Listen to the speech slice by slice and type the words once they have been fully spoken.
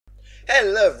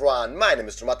Hello everyone, my name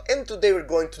is Drewmatth and today we're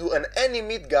going to do an Annie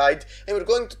mid guide and we're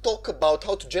going to talk about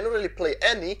how to generally play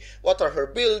Annie, what are her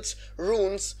builds,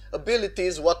 runes,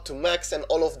 abilities, what to max and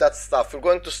all of that stuff. We're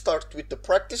going to start with the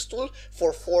practice tool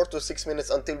for 4 to 6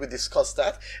 minutes until we discuss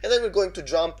that, and then we're going to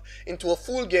jump into a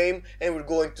full game and we're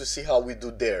going to see how we do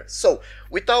there. So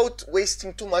without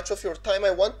wasting too much of your time,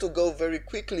 I want to go very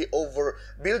quickly over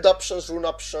build options, rune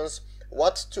options,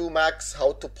 what to max,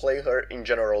 how to play her in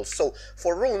general. So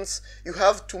for runes, you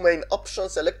have two main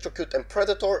options, Electrocute and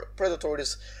Predator. Predator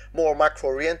is more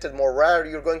macro oriented, more rare.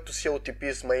 You're going to see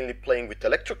OTPs mainly playing with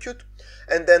Electrocute.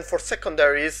 And then for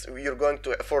secondaries,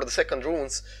 for the second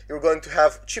runes, you're going to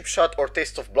have Chip Shot or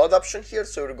Taste of Blood option here.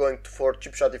 So you're going for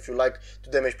Chip Shot if you like to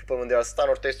damage people when they are stunned,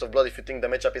 or Taste of Blood if you think the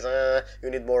matchup is you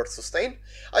need more sustain.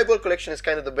 Eyeball Collection is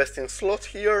kind of the best in slot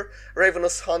here.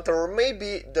 Ravenous Hunter, or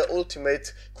maybe the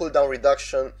ultimate cooldown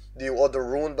reduction, the other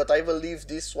rune, but I believe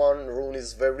this one rune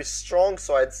is very strong,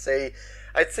 so I'd say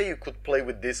you could play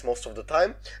with this most of the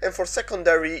time. And for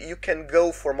secondary, you can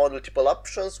go for multiple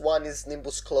options. One is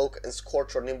Nimbus Cloak and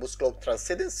Scorch, or Nimbus Cloak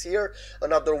Transcendence here.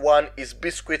 Another one is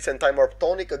Biscuits and Time Warp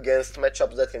Tonic against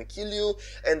matchups that can kill you.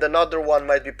 And another one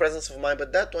might be Presence of Mind,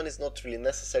 but that one is not really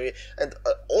necessary. And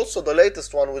also the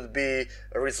latest one would be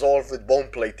Resolve with Bone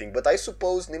Plating. But I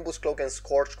suppose Nimbus Cloak and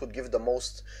Scorch could give the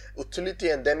most utility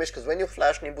and damage, because when you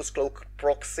flash Nimbus Cloak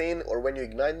procs in, or when you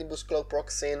ignite Nimbus Cloak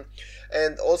procs in,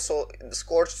 and also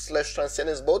Scorch /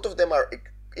 Transcendence, both of them are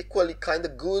equally kind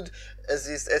of good, as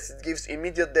it gives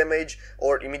immediate damage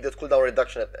or immediate cooldown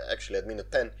reduction. Actually, I mean a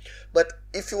 10. But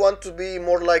if you want to be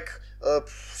more like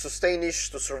sustainish,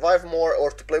 to survive more,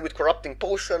 or to play with Corrupting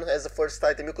Potion as the first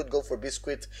item, you could go for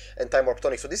Biscuit and Time Warp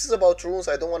Tonic. So this is about runes.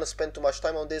 I don't want to spend too much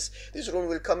time on this. This rune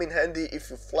will come in handy if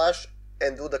you flash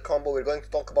and do the combo. We're going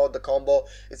to talk about the combo.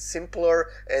 It's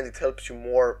simpler and it helps you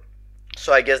more.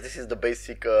 So I guess this is the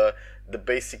basic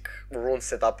rune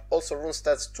setup. Also rune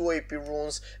stats, 2 AP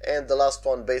runes, and the last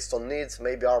one based on needs,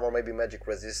 maybe armor, maybe magic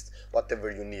resist,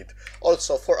 whatever you need.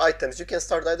 Also for items, you can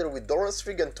start either with Doran's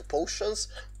Ring and 2 potions,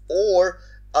 or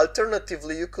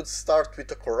alternatively you could start with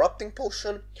a Corrupting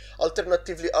Potion.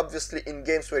 Alternatively, obviously in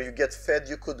games where you get fed,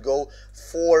 you could go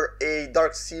for a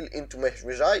Dark Seal into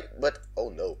Mejai, but oh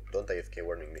no, don't AFK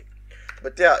warning me.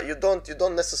 But yeah, you don't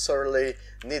necessarily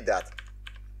need that.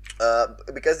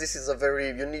 Because this is a very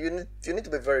you need to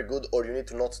be very good, or you need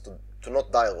to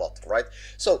not die a lot, right?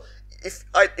 So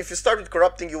if you start with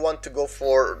Corrupting, you want to go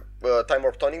for Time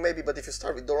Warp Tonic maybe, but if you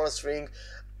start with Doran's Ring,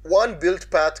 one build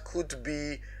path could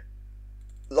be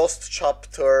Lost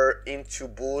Chapter into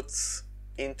Boots,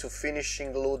 into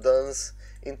finishing Ludens,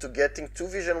 into getting 2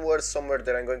 Vision Words somewhere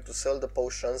that I'm going to sell the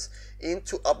potions,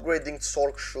 into upgrading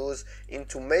SoloQ shoes,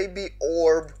 into maybe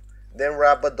Orb, then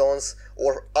Rabadons,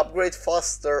 or upgrade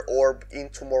faster Orb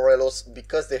into Morelos,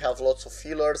 because they have lots of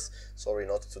healers. Sorry,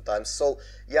 not 2 times. So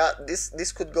yeah,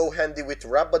 this could go handy with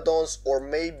Rabadons, or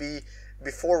maybe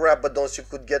before Rabadons you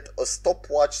could get a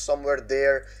stopwatch somewhere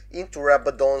there, into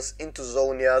Rabadons, into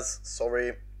Zonias,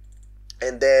 sorry,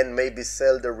 and then maybe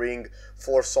sell the ring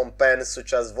for some pens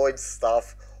such as Void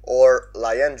Staff or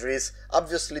Liandry's.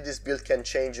 Obviously this build can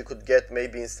change. You could get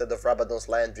maybe instead of Rabadon's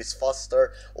Liandry's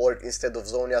faster, or instead of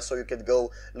Zonia, so you could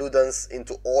go Ludens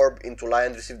into Orb into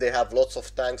Liandry's if they have lots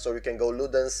of tanks, or you can go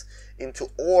Ludens into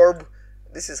Orb.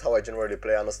 This is how I generally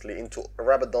play, honestly, into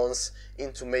Rabadons,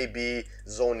 into maybe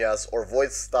Zonias or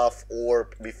Void Staff, or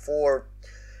before.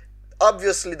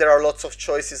 Obviously there are lots of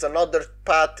choices. Another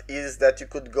path is that you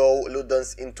could go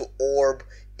Ludens into Orb,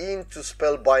 into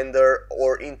Spellbinder,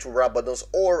 or into Rabadons,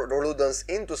 or Ludens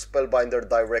into Spellbinder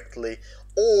directly.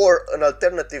 Or an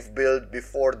alternative build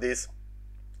before this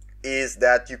is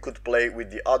that you could play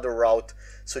with the other route,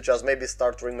 such as maybe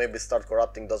start Ring, maybe start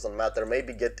Corrupting, doesn't matter,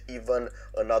 maybe get even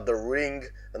another Ring,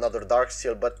 another Dark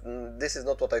Seal, but this is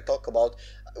not what I talk about.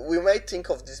 We might think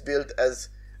of this build as,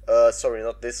 sorry,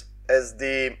 not this, as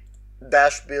the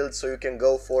dash build, so you can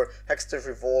go for Hextech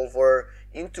Revolver,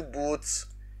 into Boots,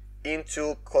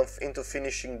 into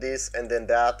finishing this, and then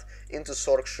that, into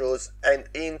SoloQ shoes, and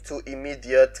into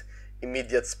immediate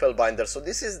Spellbinder. So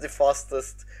this is the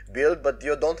fastest build, but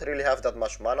you don't really have that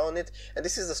much mana on it, and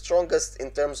this is the strongest in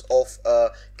terms of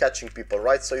catching people,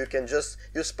 right? So you can just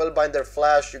use Spellbinder,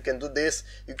 flash, you can do this,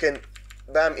 you can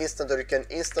bam instant, or you can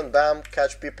instant bam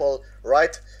catch people,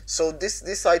 right? So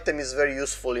this item is very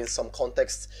useful in some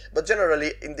contexts, but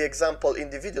generally in the example, in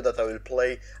the video that I will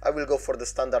play, I will go for the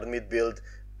standard mid build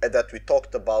that we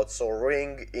talked about. So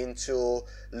Ring into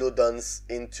Ludens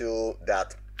into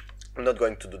that. I'm not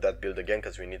going to do that build again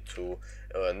because we need to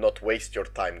not waste your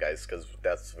time, guys, because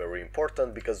that's very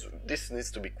important, because this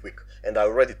needs to be quick and I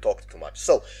already talked too much.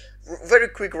 So very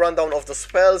quick rundown of the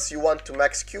spells. You want to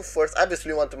max Q first.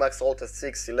 Obviously you want to max ult at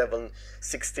 6, 11,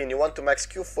 16. You want to max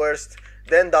Q first,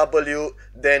 then W,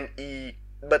 then E,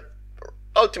 but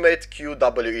ultimate Q,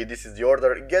 W, E, this is the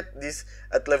order. You get this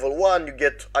at level 1, you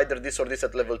get either this or this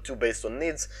at level 2 based on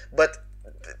needs, but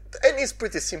Annie is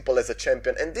pretty simple as a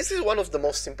champion, and this is one of the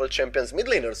most simple champions, mid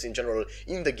laners in general,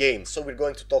 in the game. So we're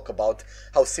going to talk about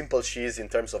how simple she is in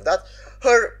terms of that.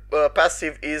 Her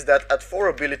passive is that at 4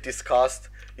 abilities cast,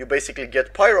 you basically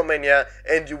get Pyromania,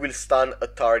 and you will stun a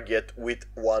target with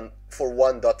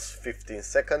 1.15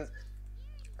 seconds.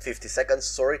 50 seconds,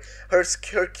 sorry. Her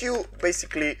Q,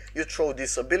 basically, you throw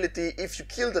this ability. If you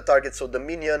kill the target, so the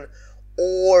minion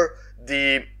or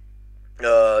the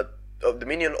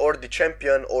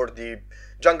champion or the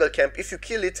jungle camp, if you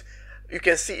kill it, you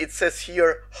can see it says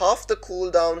here half the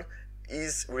cooldown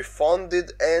is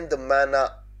refunded and the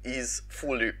mana is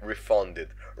fully refunded,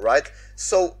 right?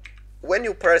 So when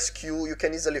you press Q, you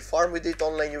can easily farm with it.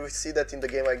 Online you will see that in the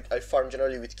game I farm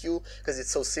generally with Q because it's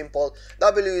so simple.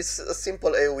 W is a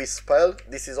simple AoE spell.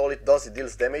 This is all it does, it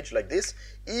deals damage like this.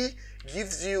 E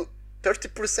gives you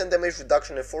 30% damage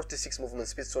reduction and 46 movement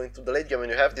speed, so into the late game when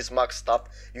you have this maxed up,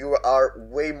 you are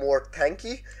way more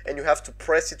tanky and you have to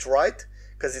press it right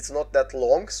because it's not that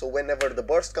long, so whenever the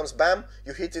burst comes, bam,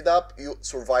 you hit it up, you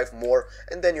survive more,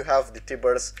 and then you have the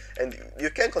T-burst, and you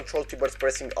can control T-burst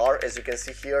pressing R, as you can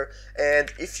see here,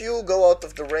 and if you go out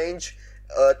of the range,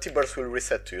 T-burst will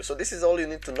reset to you. So this is all you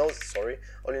need to know,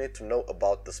 all you need to know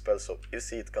about the spell, so you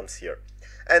see it comes here.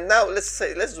 And now let's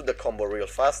do the combo real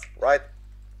fast, right?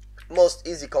 Most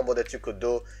easy combo that you could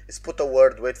do is put a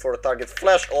word, wait for a target,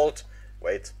 flash ult,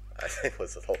 wait, I think it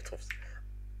was a lot of...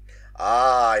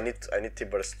 I need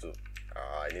T-burst to...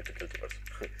 I need to kill T-burst.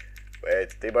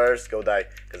 Wait, T-burst, go die,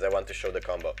 because I want to show the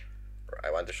combo.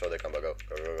 Go.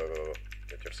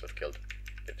 Get yourself killed.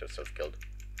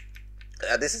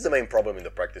 This is the main problem in the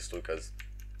practice too, because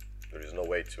there is no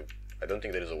way to... I don't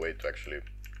think there is a way to actually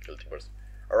kill T-burst.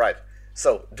 Alright,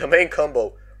 so the main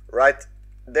combo, right?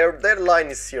 Their line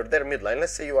is here, their mid line.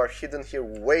 Let's say you are hidden here,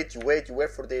 you wait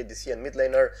for the ADC and mid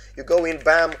laner, you go in,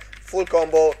 bam, full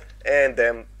combo, and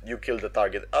then you kill the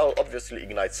target. I'll obviously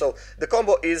ignite. So the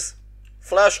combo is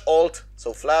flash ult,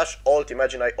 so flash ult,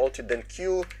 imagine I ulted, then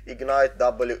Q, ignite,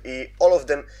 W, E, all of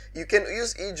them. You can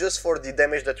use E just for the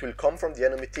damage that will come from the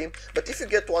enemy team, but if you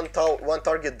get one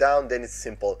target down, then it's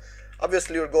simple.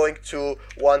 Obviously you're going to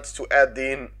want to add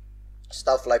in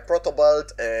stuff like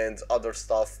Protobelt and other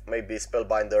stuff, maybe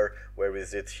Spellbinder. Where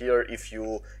is it? Here, if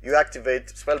you activate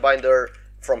Spellbinder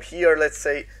from here, let's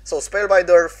say, so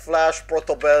Spellbinder, Flash,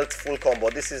 Protobelt, full combo.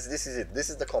 This is it. This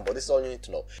is the combo. This is all you need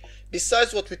to know.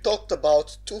 Besides what we talked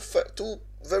about, two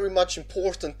very much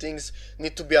important things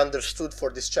need to be understood for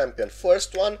this champion.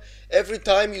 First one, every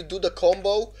time you do the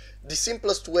combo, the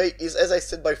simplest way is, as I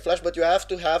said, by flash, but you have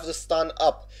to have the stun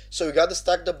up. So you gotta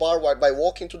stack the bar by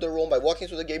walking to the room, by walking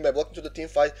to the game, by walking to the team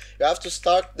fight. You have to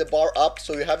start the bar up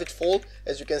so you have it full,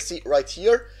 as you can see right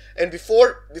here. And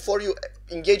before you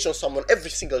engage on someone, every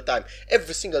single time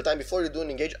before you do an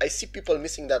engage, I see people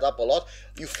missing that up a lot.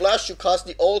 You flash, you cast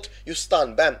the ult, you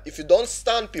stun, bam. If you don't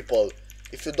stun people,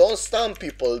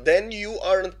 then you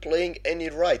aren't playing any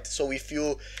right. So if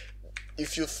you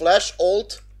flash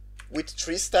ult with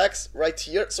 3 stacks right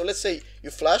here, so let's say you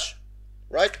flash,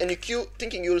 right, and you Q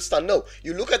thinking you will stun. No,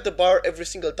 you look at the bar every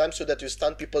single time so that you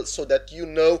stun people, so that you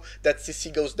know that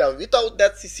CC goes down. Without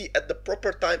that CC at the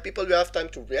proper time, people will have time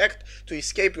to react, to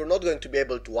escape. You're not going to be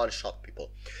able to one-shot people.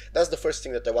 That's the first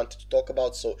thing that I wanted to talk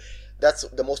about, so that's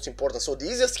the most important. So the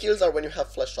easiest kills are when you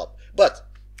have flash up, but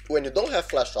when you don't have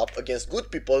flash up against good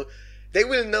people, they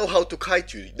will know how to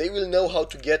kite you. They will know how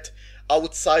to get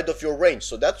outside of your range.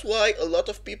 So that's why a lot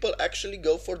of people actually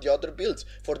go for the other builds,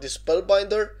 for the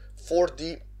Spellbinder, for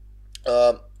the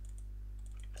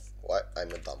why I'm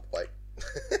dumb, why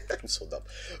I'm so dumb,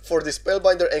 for the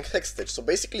Spellbinder and Hextech. So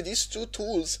basically these two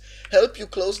tools help you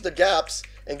close the gaps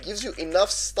and gives you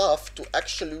enough stuff to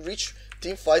actually reach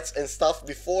team fights and stuff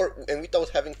before and without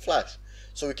having flash.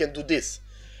 So you can do this.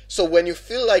 So when you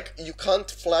feel like you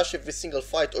can't flash every single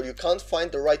fight, or you can't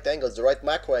find the right angles, the right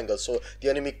macro angles, so the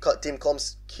enemy team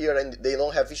comes here and they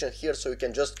don't have vision here, so you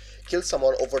can just kill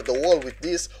someone over the wall with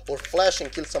this, or flash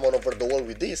and kill someone over the wall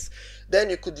with this, then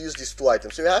you could use these two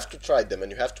items. So you have to try them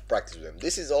and you have to practice them.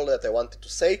 This is all that I wanted to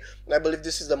say, and I believe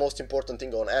this is the most important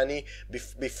thing on Annie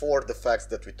before the facts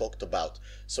that we talked about.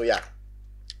 So yeah,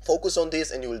 focus on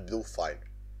this and you will do fine.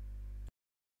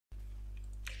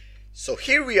 So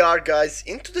here we are, guys,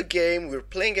 into the game. We're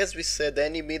playing, as we said,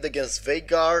 Annie mid against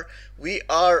Veigar. We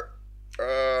are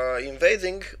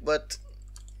invading, but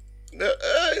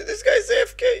this guy's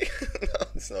AFK. No,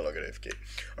 it's no longer AFK.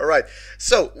 Alright,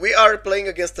 so we are playing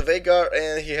against the Veigar,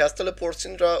 and he has teleport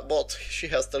Syndra, but she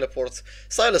has teleport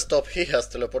Silas top, he has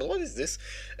teleport. What is this?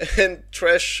 And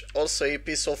Trash also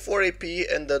AP, so 4 AP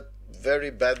and a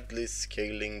very badly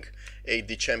scaling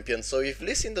AD champion. So if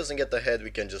Lee Sin doesn't get ahead,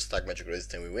 we can just tag magic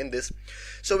resist and we win this.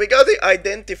 So we gotta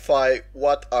identify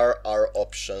what are our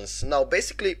options. Now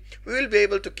basically we will be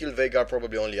able to kill Veigar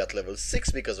probably only at level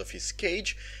 6 because of his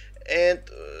cage. And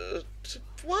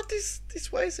what is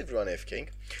this? Why is everyone AFKing?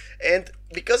 And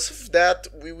because of that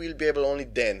we will be able only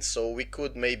then, so we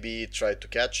could maybe try to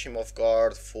catch him off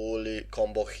guard, fully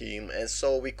combo him, and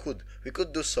so we could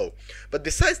do so. But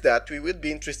besides that, we would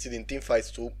be interested in team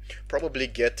fights to probably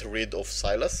get rid of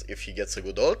Silas if he gets a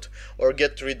good ult, or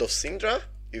get rid of Syndra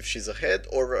if she's ahead,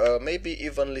 or maybe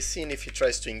even Lee Sin if he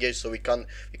tries to engage, so we kind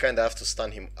of have to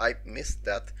stun him. I missed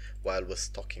that while I was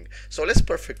talking. So let's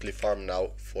perfectly farm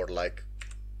now for like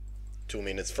 2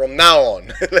 minutes from now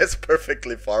on. Let's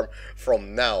perfectly farm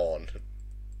from now on.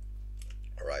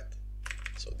 Alright,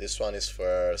 so this one is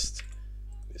first,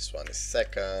 this one is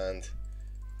second.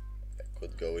 I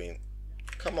could go in.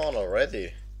 Come on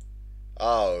already.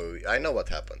 Oh, I know what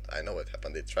happened.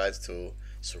 They tried to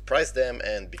surprise them,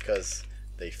 and because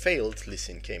they failed, Lee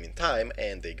Sin came in time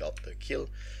and they got the kill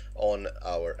on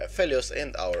our Aphelios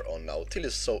and on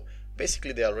Nautilus. So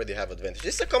basically they already have advantage.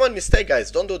 It's a common mistake, guys,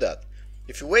 don't do that.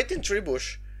 If you wait in tree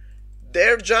bush,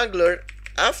 their jungler,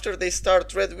 after they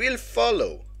start red, will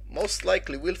follow. Most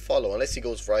likely will follow, unless he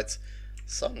goes right.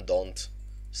 Some don't,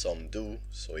 some do,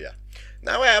 so yeah.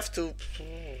 Now I have to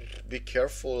be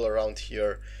careful around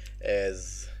here,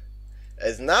 as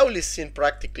now Lee Sin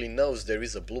practically knows there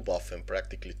is a blue buff and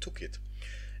practically took it.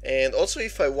 And also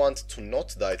if I want to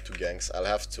not die to ganks, I'll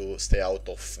have to stay out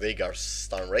of Veigar's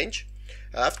stun range.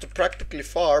 I have to practically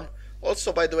farm.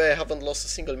 Also, by the way, I haven't lost a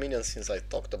single minion since I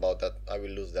talked about that. I will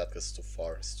lose that because it's too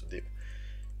far, it's too deep.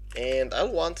 And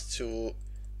I'll want to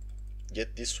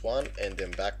get this one and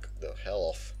then back the hell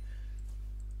off,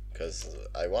 because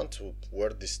I want to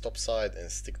ward this top side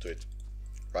and stick to it.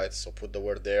 Right, so put the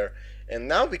word there. And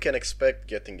now we can expect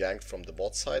getting ganked from the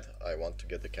bot side. I want to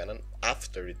get the cannon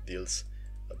after it deals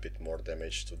a bit more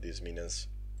damage to these minions.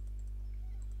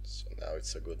 So now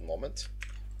it's a good moment.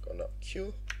 Gonna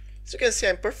Q. As you can see,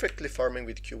 I'm perfectly farming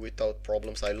with Q without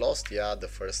problems. I lost, yeah, the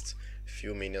first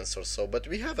few minions or so, but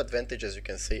we have advantage, as you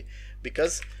can see,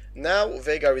 because now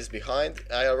Veigar is behind.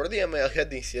 I already am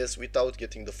ahead in CS without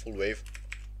getting the full wave,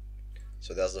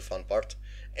 so that's the fun part.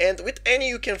 And with any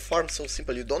you can farm so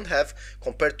simple. You don't have,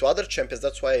 compared to other champions,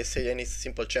 that's why I say any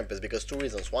simple champions, because 2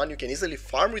 reasons. 1, you can easily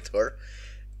farm with her.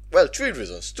 Well, 3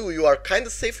 reasons. 2, you are kind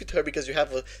of safe with her because you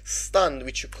have a stun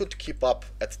which you could keep up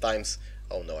at times.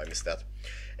 Oh no, I missed that.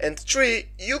 And 3,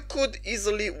 you could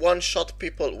easily one-shot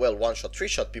people, well, one-shot,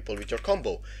 3-shot people with your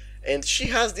combo. And she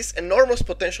has this enormous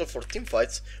potential for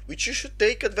teamfights, which you should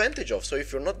take advantage of, so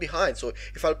if you're not behind. So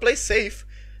if I'll play safe,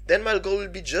 then my goal will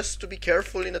be just to be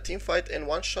careful in a teamfight and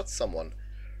one-shot someone.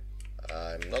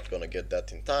 I'm not gonna get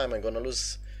that in time, I'm gonna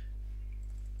lose...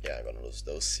 Yeah, I'm gonna lose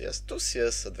those CS. 2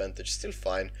 CS advantage, still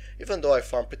fine, even though I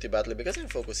farm pretty badly because I'm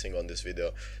focusing on this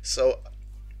video. So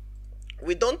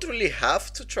we don't really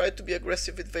have to try to be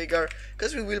aggressive with Veigar,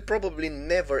 because we will probably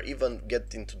never even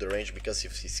get into the range because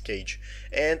of his cage.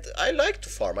 And I like to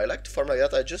farm like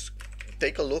that. I just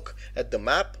take a look at the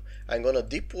map, I'm gonna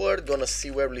deep ward, gonna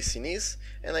see where Lee Sin is,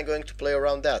 and I'm going to play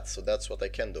around that. So that's what I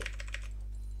can do.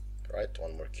 Right,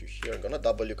 one more Q here, I'm gonna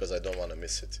W because I don't want to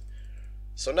miss it.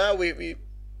 So now we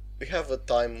have a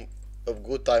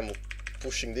good time of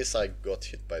pushing this. I got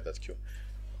hit by that Q.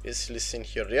 Is Lee Sin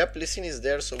here? Yep, Lee Sin is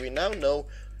there, so we now know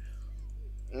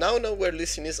where Lee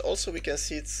Sin is. Also we can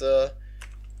see it's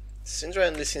Syndra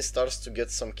and Lee Sin starts to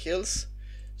get some kills,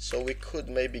 so we could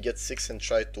maybe get 6 and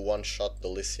try to one-shot the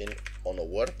Lee Sin on a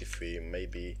ward if we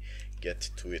maybe get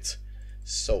to it.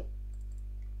 So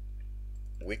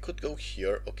we could go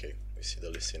here. Okay, we see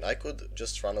the Lee Sin. I could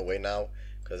just run away now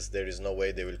because there is no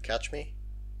way they will catch me.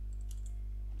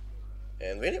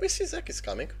 And we see Zac is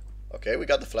coming. Okay, we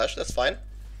got the flash, that's fine.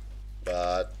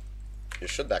 But you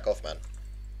should back off, man.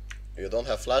 You don't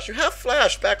have flash. You have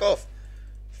flash, back off.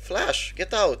 Flash,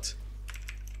 get out.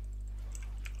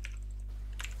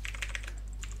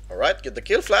 Alright, get the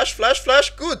kill. Flash, flash,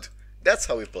 flash. Good. That's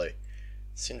how we play.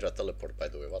 Syndra teleport, by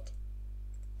the way, what?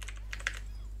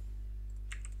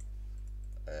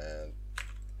 And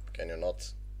can you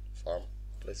not farm,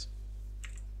 please?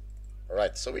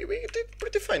 Alright, so we did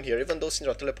pretty fine here, even though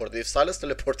Syndra teleported. If Silas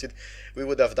teleported, we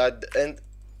would have died. And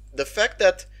the fact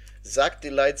that Zac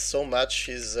delights so much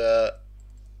his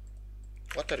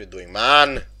What are you doing,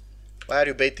 man? Why are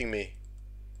you baiting me?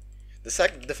 The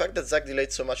fact that Zac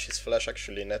delayed so much his flash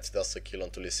actually nets us a kill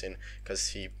onto Lee Sin, because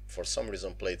he, for some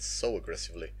reason, played so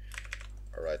aggressively.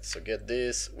 Alright, so get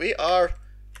this. We are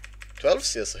 12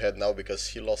 CS ahead now because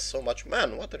he lost so much.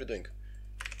 Man, what are you doing?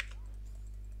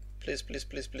 Please, please,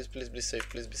 please, please, please be safe,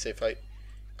 please be safe. I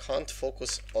can't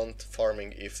focus on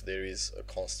farming if there is a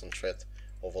constant threat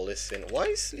of a Lee Sin. Why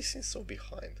is Lee Sin so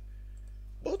behind?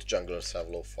 Both junglers have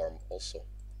low farm also.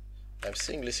 I'm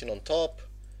seeing Lee Sin on top,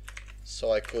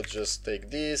 so I could just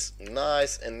take this.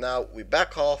 Nice, and now we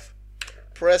back off.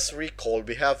 Press recall.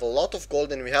 We have a lot of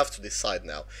gold and we have to decide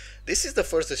now. This is the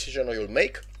first decision you'll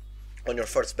make on your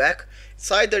first back.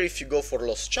 It's either if you go for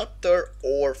Lost Chapter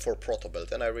or for Proto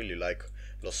Belt, and I really like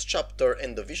Lost Chapter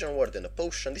and the Vision Ward and a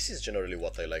potion. This is generally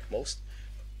what I like most.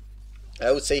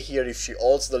 I would say here if she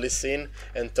ults the Lee Sin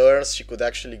and turns, she could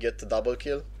actually get the double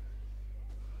kill.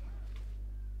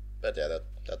 But yeah,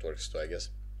 that works too, I guess.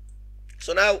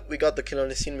 So now we got the kill on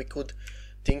Lee Sin. We could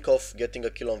think of getting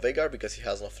a kill on Veigar because he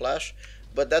has no flash,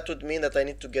 but that would mean that I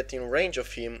need to get in range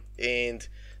of him, and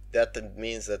that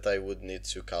means that I would need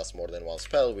to cast more than one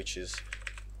spell, which is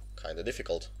kinda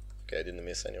difficult. Okay, I didn't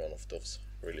miss any one of those.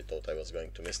 Really thought I was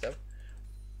going to miss them.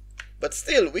 But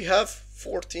still, we have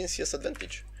 14 CS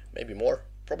advantage. Maybe more.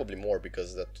 Probably more,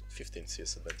 because that 15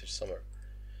 CS advantage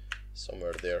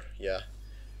somewhere there. Yeah.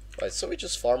 Right, so we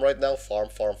just farm right now. Farm.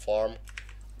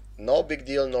 No big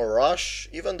deal, no rush.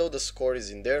 Even though the score is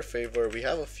in their favor, we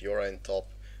have a Fiora in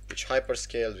top, which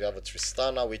hyperscales. We have a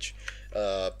Tristana, which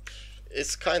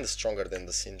is kind of stronger than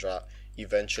the Syndra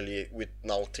eventually, with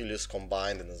Nautilus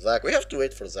combined and Zac. We have to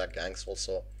wait for Zac ganks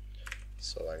also.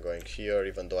 So I'm going here,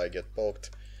 even though I get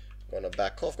poked. I'm gonna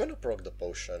back off, gonna proc the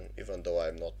potion, even though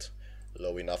I'm not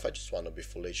low enough. I just wanna be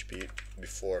full HP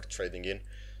before trading in.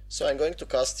 So I'm going to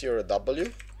cast here a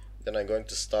W, then I'm going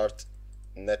to start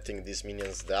netting these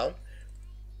minions down.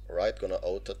 Right, gonna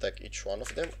auto attack each one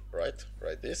of them, right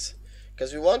this.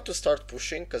 Because we want to start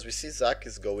pushing, because we see Zac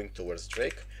is going towards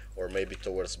Drake, or maybe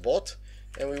towards bot,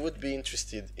 and we would be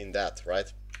interested in that,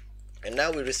 right? And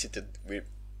now we reseated, we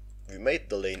made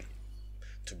the lane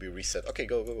to be reset. Okay,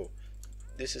 go.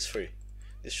 This is free.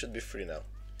 This should be free now.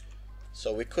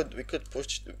 So we could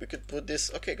put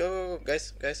this. Okay, go,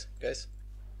 guys.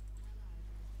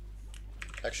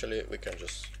 Actually, we can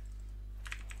just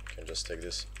take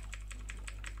this.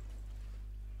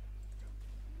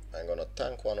 I'm gonna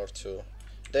tank one or two.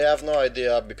 They have no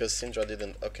idea because Syndra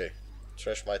didn't. Okay,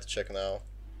 Thresh might check now,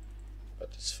 but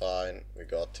it's fine. We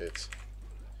got it.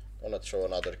 Gonna throw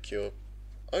another Q.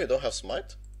 Oh, you don't have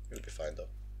smite? You'll be fine though.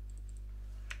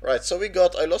 Right, so we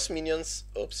got. I lost minions.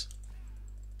 Oops.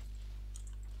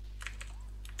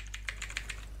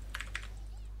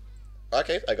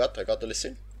 Okay, I got the Lee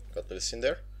Sin. Got the Lee Sin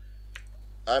there.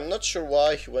 I'm not sure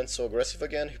why he went so aggressive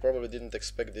again. He probably didn't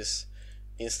expect this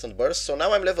instant burst. So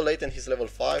now I'm level 8 and he's level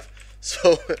 5.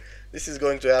 So this is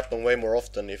going to happen way more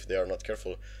often if they are not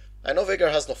careful. I know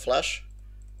Veigar has no flash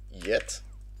yet.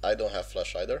 I don't have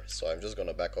flash either, so I'm just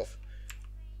gonna back off.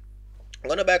 I'm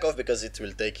gonna back off because it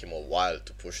will take him a while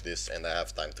to push this and I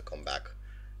have time to come back.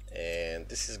 And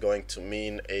this is going to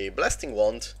mean a blasting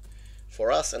wand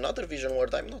for us, another vision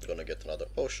ward. I'm not gonna get another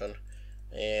potion.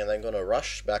 And I'm gonna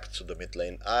rush back to the mid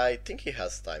lane. I think he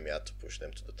has time yet to push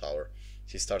them to the tower.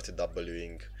 He started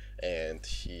Wing and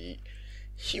he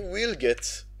will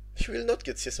not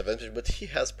get CS advantage, but he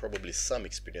has probably some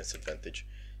experience advantage.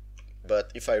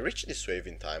 But if I reach this wave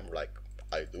in time, like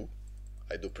I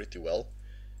do pretty well,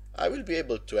 I will be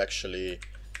able to actually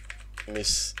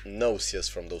miss no CS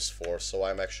from those 4, so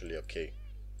I'm actually okay.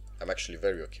 I'm actually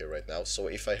very okay right now. So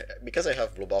because I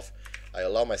have blue buff, I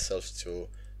allow myself to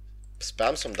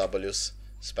spam some Ws,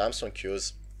 spam some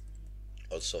Qs.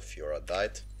 Also Fiora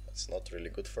died, that's not really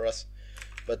good for us.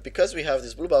 But because we have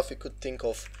this blue buff, we could think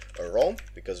of a roam,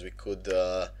 because we could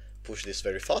push this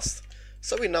very fast.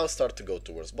 So we now start to go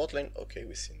towards bot lane. Okay,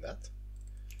 we've seen that.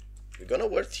 We're gonna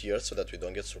wait here so that we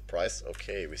don't get surprised.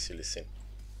 Okay, we see Lee Sin.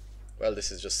 Well,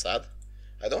 this is just sad.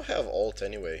 I don't have ult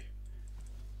anyway.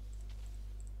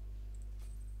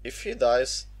 If he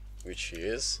dies, which he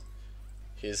is,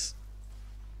 he's...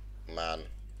 Man,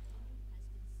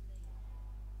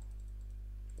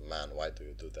 why do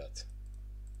you do that?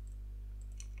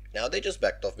 Now they just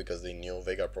backed off because they knew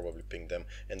Veigar probably pinged them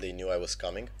and they knew I was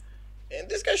coming. And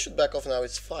this guy should back off now,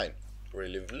 it's fine.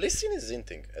 Really, Lee Sin is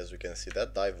inting, as we can see.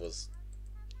 That dive was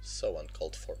so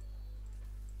uncalled for.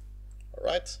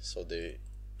 Alright, so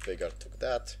Veigar took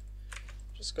that.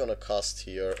 Just gonna cast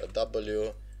here a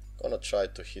W. Gonna try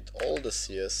to hit all the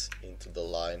CS into the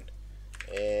line.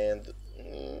 And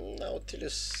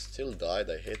Nautilus still died,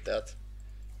 I hate that.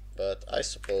 But I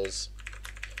suppose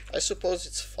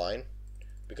it's fine,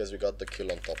 because we got the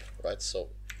kill on top, right? So,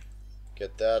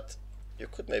 get that. You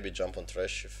could maybe jump on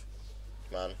trash if...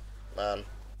 Man,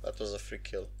 that was a free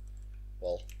kill.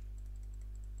 Well.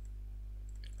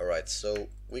 Alright, so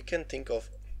we can think of...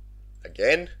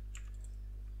 Again?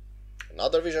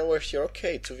 Another vision word here.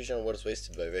 Okay, 2 vision words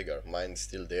wasted by Veigar. Mine is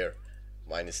still there.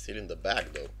 Mine is still in the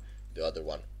bag though. The other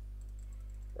one.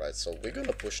 Right, so we're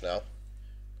gonna push now.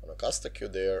 Gonna cast a Q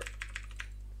there.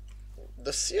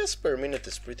 The CS per minute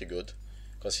is pretty good,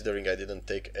 considering I didn't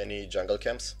take any jungle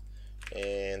camps.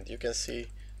 And you can see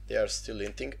they are still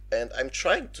inting. And I'm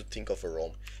trying to think of a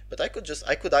roam. But I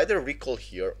could either recall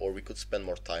here, or we could spend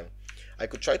more time. I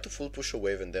could try to full push a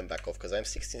wave and then back off, because I'm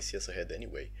 16 CS ahead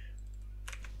anyway.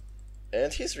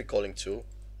 And he's recalling too.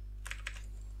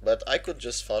 But I could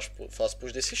just fast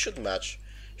push this. He should match.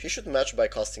 He should match by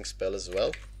casting spell as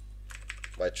well.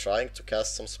 By trying to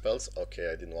cast some spells. Okay,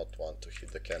 I did not want to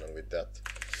hit the cannon with that.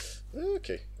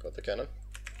 Okay, got the cannon.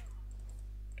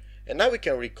 And now we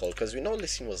can recall, because we know Lee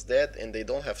Sin was dead and they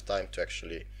don't have time to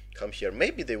actually come here.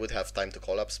 Maybe they would have time to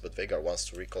collapse, but Veigar wants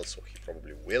to recall, so he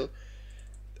probably will.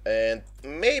 And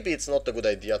maybe it's not a good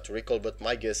idea to recall, but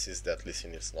my guess is that Lee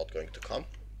Sin is not going to come.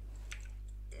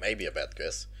 Maybe a bad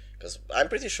guess, because I'm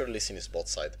pretty sure Lee Sin is bot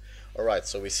side. Alright,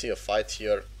 so we see a fight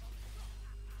here.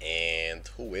 And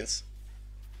who wins?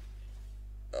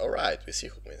 Alright, we see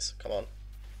who wins. Come on.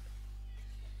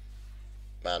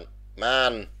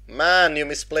 Man, you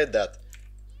misplayed that.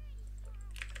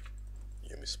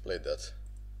 You misplayed that.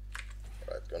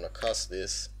 Alright, gonna cast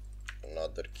this.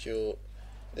 Another Q.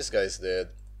 This guy's dead.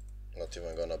 Not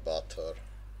even gonna butter.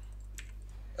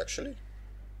 Actually?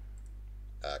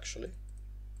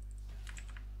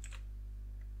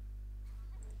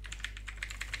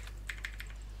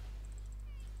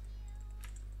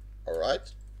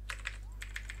 Alright.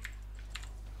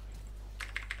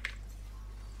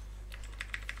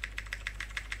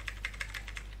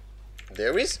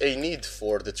 There is a need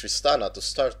for the Tristana to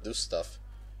start do stuff.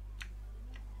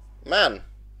 Man,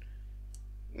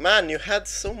 you had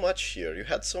so much here. You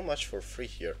had so much for free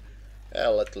here.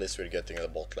 Well, at least we're getting a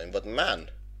bot lane. But man,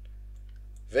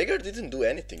 Veigar didn't do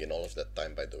anything in all of that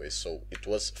time, by the way. So it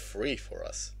was free for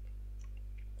us.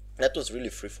 That was really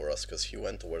free for us, because he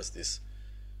went towards this.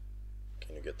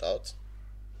 Can you get out?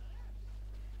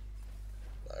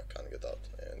 No, I can't get out.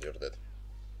 And you're dead.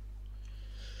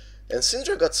 And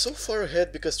Syndra got so far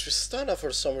ahead because Tristana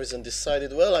for some reason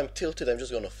decided, well, I'm tilted, I'm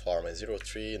just gonna farm, and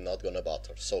 0-3, not gonna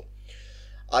butter. So,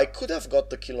 I could have got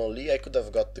the kill on Lee, I could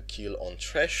have got the kill on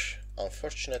Thresh.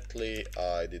 Unfortunately,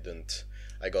 I didn't.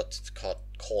 I got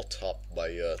caught up by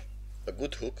a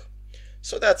good hook.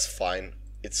 So that's fine.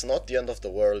 It's not the end of the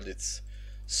world, it's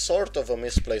sort of a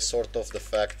misplay, sort of the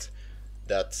fact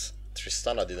that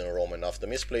Tristana didn't roam enough. The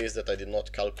misplay is that I did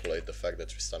not calculate the fact that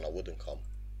Tristana wouldn't come.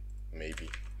 Maybe.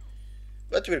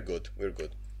 But we're good.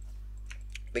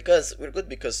 Because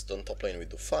on top lane we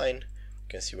do fine. You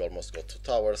can see we almost got 2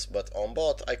 towers, but on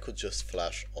bot I could just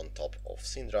flash on top of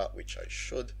Syndra, which I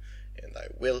should, and I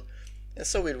will. And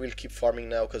so we will keep farming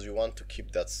now, because we want to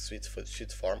keep that sweet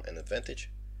farm and advantage.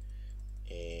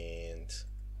 And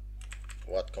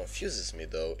what confuses me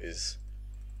though is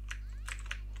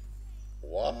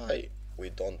why we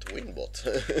don't win bot.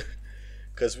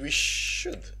 Because we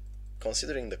should,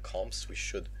 considering the comps, we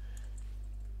should.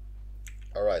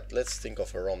 Alright, let's think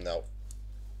of a roam now.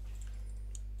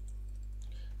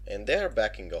 And they're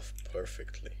backing off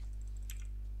perfectly.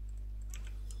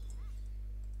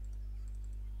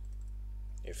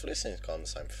 If Lee Sin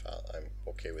comes, I'm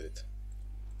okay with it.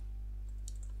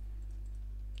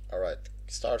 Alright,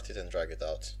 start it and drag it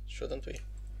out, shouldn't we?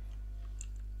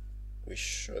 We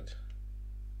should.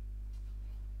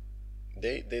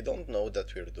 They don't know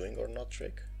that we're doing or not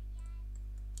trick.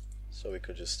 So we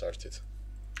could just start it.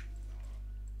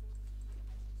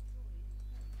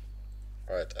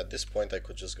 Alright, at this point I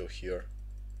could just go here.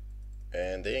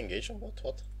 And they engage on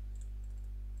what?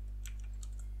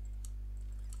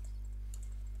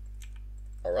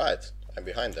 Alright, I'm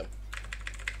behind them.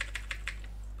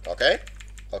 Okay.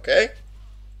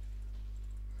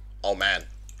 Oh man.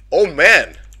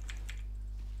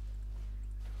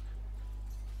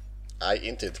 I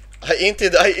inted.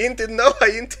 No, I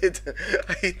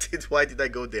inted. Why did I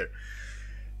go there?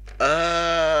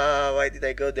 Why did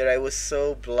I go there? I was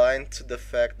so blind to the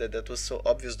fact that that was so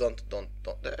obvious. Don't.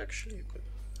 Actually, you could.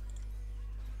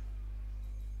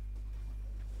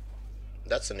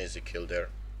 That's an easy kill there.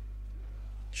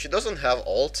 She doesn't have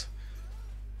ult.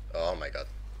 Oh my god.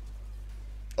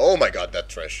 Oh my god, that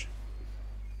trash.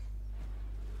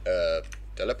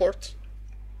 Teleport?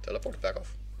 Teleport, back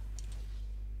off.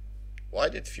 Why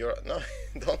did Fiora... No,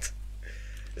 don't.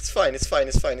 It's fine, it's fine,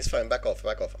 it's fine, it's fine. Back off,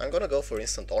 back off. I'm gonna go for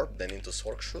instant orb, then into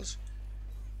SoloQ.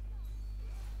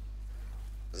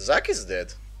 Zac is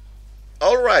dead.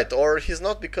 Alright, or he's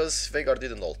not because Veigar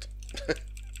didn't ult.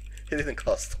 He didn't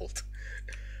cast ult.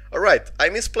 Alright, I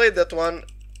misplayed that one.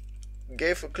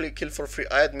 Gave a kill for free.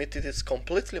 I admit it, it's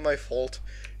completely my fault.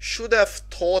 Should have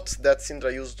thought that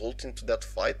Syndra used ult into that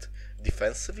fight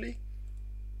defensively.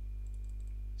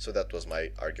 So that was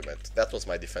my argument. That was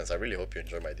my defense. I really hope you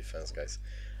enjoy my defense, guys.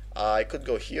 I could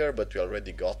go here, but we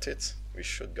already got it. We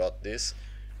should got this.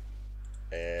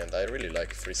 And I really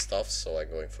like free stuff, so I'm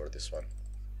going for this one.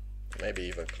 Maybe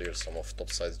even clear some of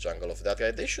topside jungle of that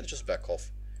guy. They should just back off.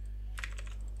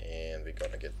 And we're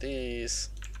gonna get this.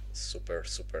 Super,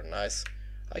 super nice.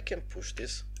 I can push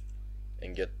this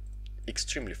and get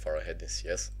extremely far ahead in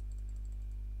CS.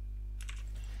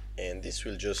 And this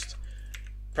will just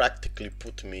practically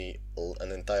put me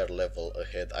an entire level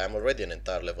ahead. I am already an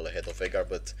entire level ahead of Veigar,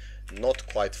 but not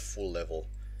quite full level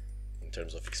in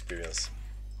terms of experience.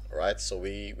 Alright, so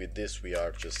with this we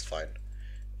are just fine.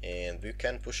 And we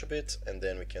can push a bit, and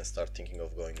then we can start thinking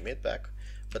of going mid back.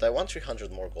 But I want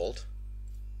 300 more gold.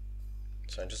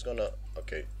 So I'm just gonna...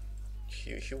 Okay,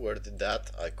 he worded that.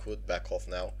 I could back off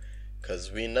now.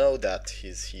 Because we know that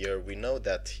he's here. We know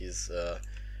that he's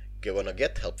gonna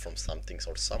get help from something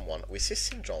or someone. We see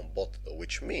Syndra on bot though,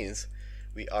 which means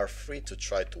we are free to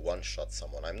try to one-shot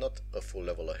someone. I'm not a full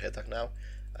level ahead now.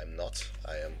 I'm not.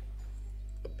 I am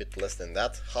a bit less than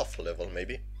that. Half a level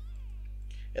maybe.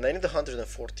 And I need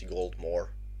 140 gold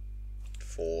more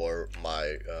for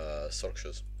my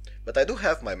SoloQ. But I do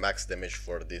have my max damage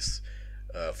for this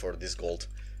gold.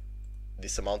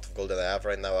 This amount of gold that I have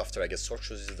right now after I get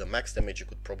SoloQ is the max damage you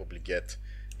could probably get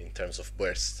in terms of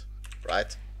burst,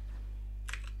 right?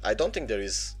 I don't think there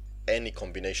is any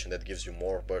combination that gives you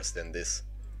more burst than this.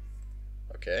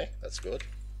 Okay, that's good.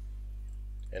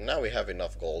 And now we have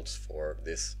enough golds for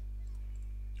this.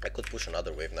 I could push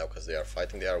another wave now because they are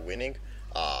fighting, they are winning.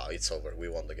 Ah, it's over, we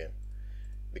won the game.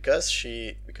 Because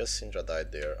Syndra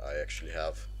died there, I actually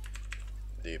have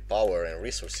the power and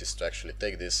resources to actually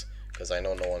take this, because I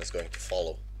know no one is going to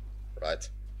follow, right?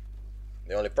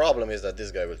 The only problem is that this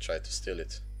guy will try to steal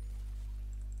it.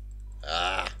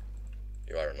 Ah,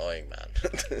 you are annoying,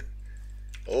 man.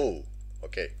 Oh,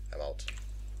 okay, I'm out.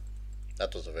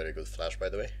 That was a very good flash, by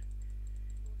the way.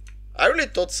 I really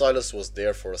thought Silas was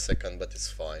there for a second, but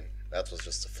it's fine. That was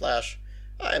just a flash.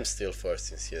 I am still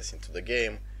first in CS into the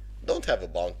game. Don't have a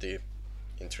bounty,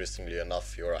 interestingly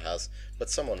enough, Fiora has,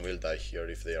 but someone will die here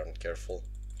if they aren't careful.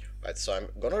 Right, so I'm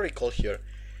gonna recall here.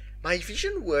 My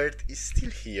vision word is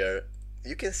still here.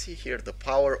 You can see here the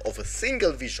power of a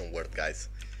single vision word, guys.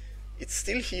 It's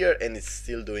still here and it's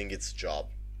still doing its job.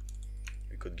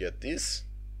 We could get this.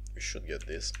 We should get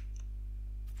this.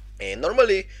 And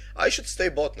normally I should stay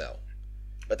bot now.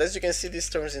 But as you can see, this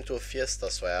turns into a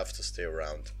fiesta, so I have to stay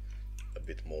around a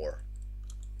bit more.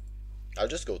 I'll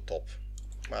just go top.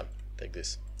 Come on, take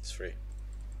this. It's free.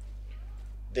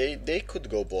 They could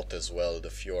go bot as well, the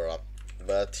Fiora,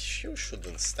 but you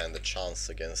shouldn't stand a chance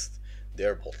against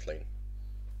their bot lane.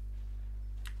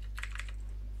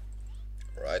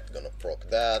 Right, gonna proc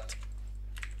that.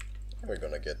 We're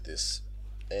gonna get this,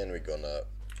 and we're gonna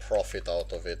profit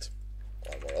out of it.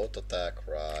 One more auto attack,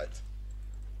 right?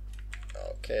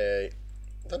 Okay.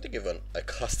 Don't think even I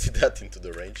casted that into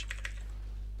the range.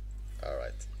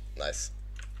 Alright, nice.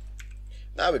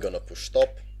 Now we're gonna push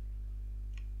top.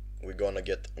 We're gonna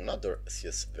get another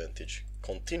CS advantage,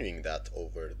 continuing that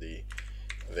over the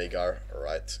Veigar.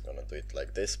 Alright, gonna do it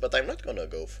like this, but I'm not gonna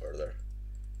go further.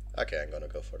 Okay, I'm gonna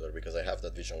go further because I have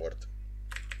that vision word.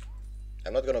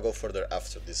 I'm not gonna go further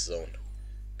after this zone,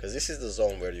 because this is the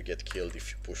zone where you get killed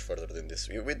if you push further than this.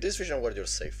 With this vision word you're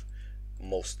safe,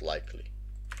 most likely.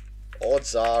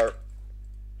 Odds are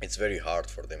it's very hard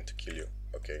for them to kill you.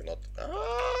 Okay, not...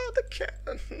 Ah, the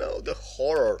cannon! No, the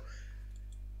horror.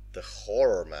 The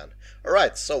horror, man.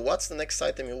 Alright, so what's the next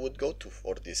item you would go to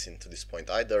for this into this point?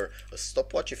 Either a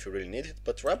stopwatch if you really need it,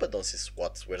 but Rabadon's is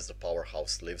where's the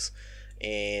powerhouse lives.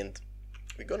 And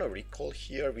we're gonna recall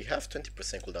here. We have 20%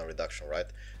 cooldown reduction, right?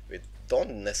 We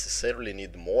don't necessarily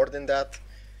need more than that.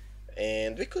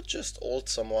 And we could just ult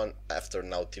someone after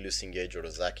Nautilus engage or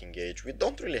a Zac engage. We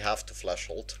don't really have to flash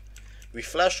ult. We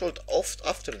flash ult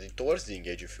after towards the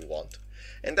engage if you want.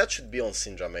 And that should be on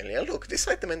Syndra mainly. And look, this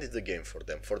item ended the game for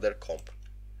them, for their comp.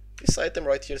 This item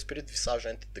right here, Spirit Visage,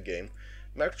 ended the game.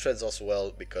 Merc Treads as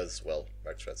well, because, well,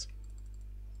 Merc Treads.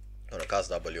 I'm gonna cast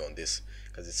W on this,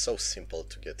 because it's so simple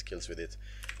to get kills with it.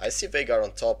 I see Veigar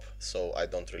on top, so I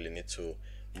don't really need to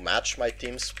match my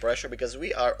team's pressure, because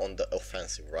we are on the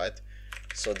offensive, right?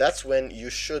 So that's when you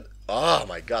should... Oh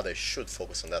my god, I should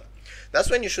focus on that. That's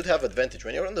when you should have advantage.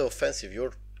 When you're on the offensive,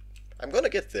 you're... I'm gonna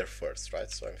get there first, right?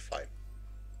 So I'm fine.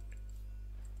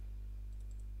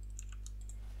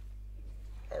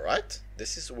 Alright,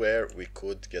 this is where we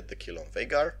could get the kill on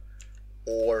Veigar,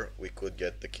 or we could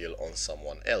get the kill on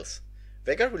someone else.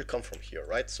 Veigar will come from here,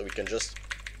 right? So we can just...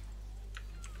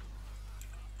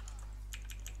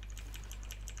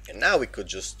 And now we could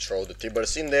just throw the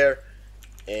Tibers in there,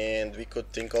 and we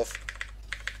could think of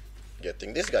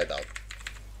getting this guy down.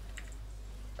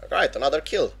 Alright, another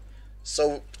kill.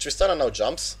 So Tristana now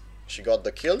jumps. She got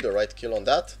the kill, the right kill on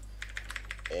that.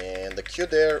 And the Q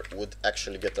there would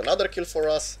actually get another kill for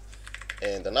us.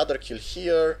 And another kill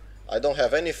here. I don't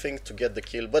have anything to get the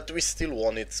kill, but we still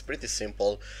won it. It's pretty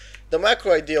simple. The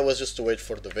macro idea was just to wait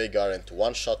for the Veigar and to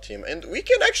one-shot him. And we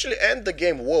can actually end the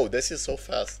game. Whoa, this is so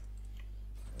fast.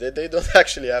 They don't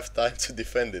actually have time to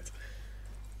defend it.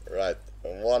 Right,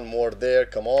 and one more there,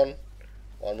 come on.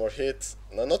 One more hit.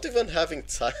 No, not even having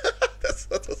time.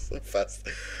 That was so fast.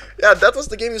 Yeah, that was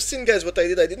the game. You've seen, guys, what I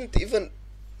did. I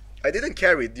didn't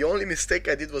carry. The only mistake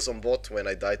I did was on bot when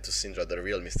I died to Syndra, the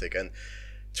real mistake. And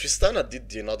Tristana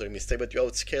did another mistake, but you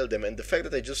outscaled them. And the fact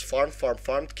that I just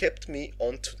farmed kept me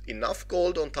on to enough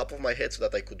gold on top of my head so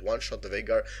that I could one-shot the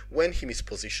Veigar when he missed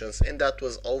positions, and that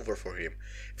was over for him.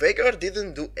 Veigar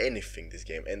didn't do anything this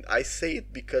game, and I say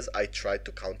it because I tried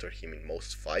to counter him in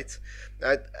most fights.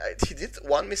 He did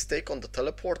one mistake on the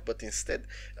teleport, but instead,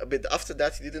 but after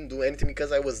that he didn't do anything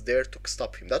because I was there to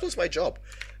stop him. That was my job.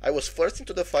 I was first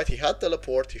into the fight, he had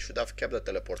teleport, he should have kept the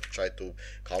teleport to try to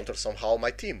counter somehow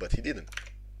my team, but he didn't.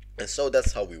 And so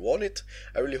that's how we won it.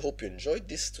 I really hope you enjoyed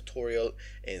this tutorial,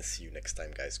 and see you next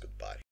time, guys. Goodbye.